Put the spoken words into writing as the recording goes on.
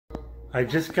I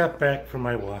just got back from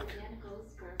my walk.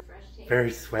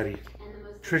 Very sweaty.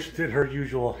 Trish did her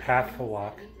usual half a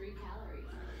walk.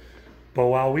 But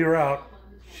while we were out,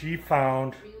 she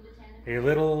found a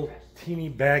little teeny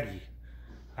baggie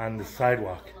on the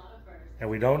sidewalk. And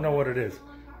we don't know what it is.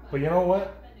 But you know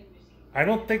what? I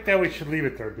don't think that we should leave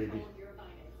it there, baby.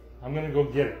 I'm gonna go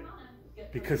get it.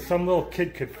 Because some little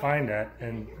kid could find that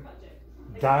and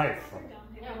die from it.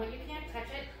 No, well, you can't touch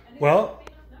it. Well,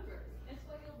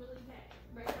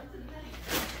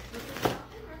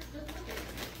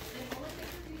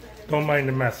 don't mind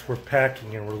the mess. We're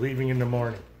packing and we're leaving in the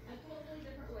morning.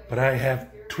 But I have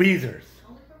tweezers.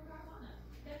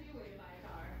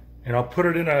 And I'll put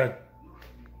it in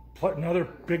another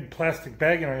big plastic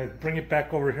bag and I'll bring it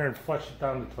back over here and flush it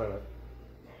down the toilet.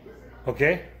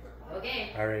 Okay?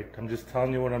 Okay. All right, I'm just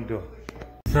telling you what I'm doing.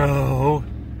 So,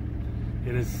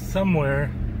 it is somewhere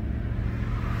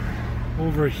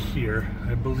over here.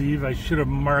 I believe I should have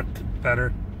marked it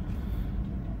better.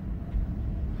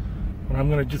 But I'm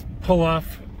gonna just pull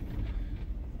off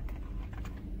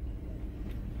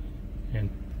and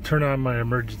turn on my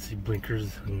emergency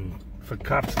blinkers, and if a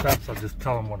cop stops, I'll just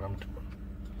tell him what I'm doing.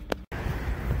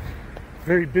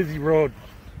 Very busy road.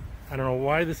 I don't know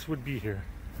why this would be here.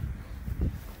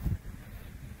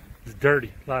 It's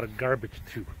dirty, a lot of garbage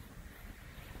too.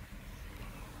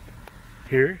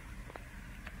 Here?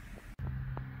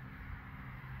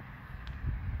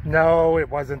 No, it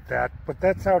wasn't that, but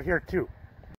that's out here too.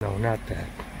 No, not that.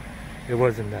 It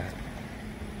wasn't that.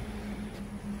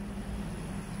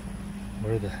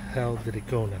 Where the hell did it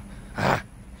go now? Ah,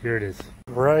 here it is.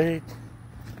 Right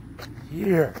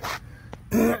here.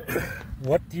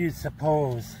 What do you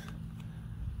suppose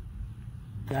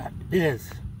that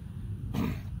is?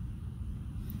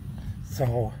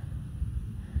 So,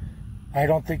 I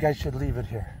don't think I should leave it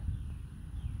here.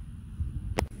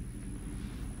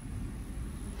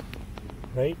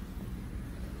 Right?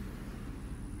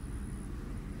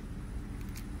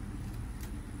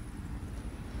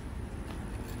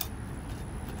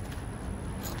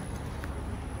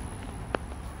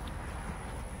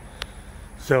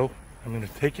 So, I'm going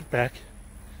to take it back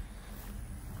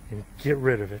and get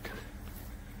rid of it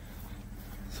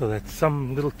so that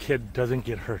some little kid doesn't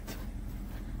get hurt.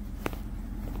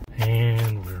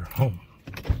 And we're home.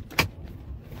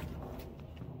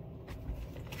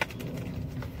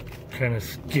 Kind of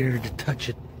scared to touch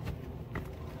it.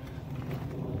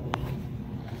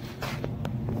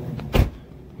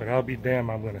 But I'll be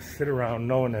damned, I'm going to sit around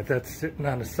knowing that that's sitting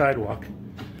on the sidewalk.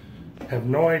 Have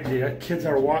no idea. Kids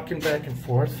are walking back and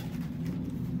forth.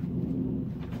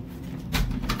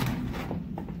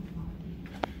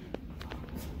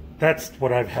 That's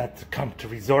what I've had to come to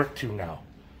resort to now.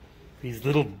 These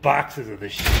little boxes of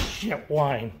this shit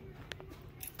wine.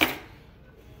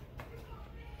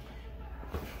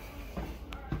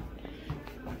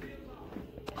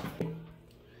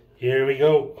 Here we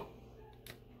go.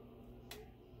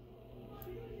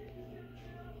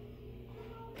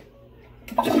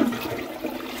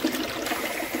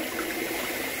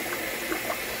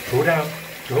 Go down,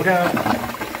 go down.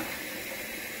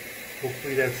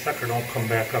 Hopefully that sucker don't come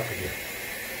back up again.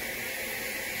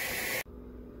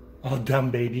 All done,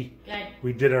 baby. Good.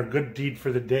 We did our good deed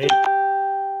for the day.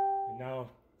 And now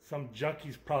some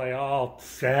junkie's probably all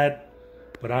sad,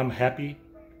 but I'm happy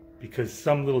because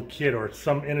some little kid or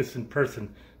some innocent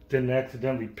person didn't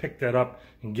accidentally pick that up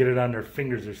and get it on their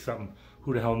fingers or something.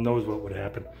 Who the hell knows what would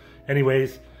happen.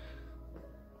 Anyways,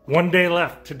 one day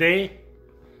left today.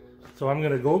 So I'm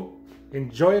gonna go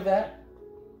enjoy that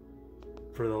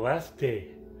for the last day.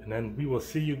 And then we will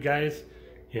see you guys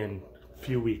in a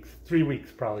few weeks. 3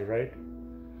 weeks probably, right?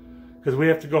 Because we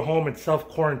have to go home and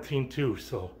self-quarantine too.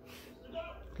 So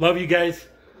love you guys.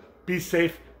 Be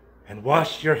safe and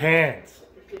wash your hands.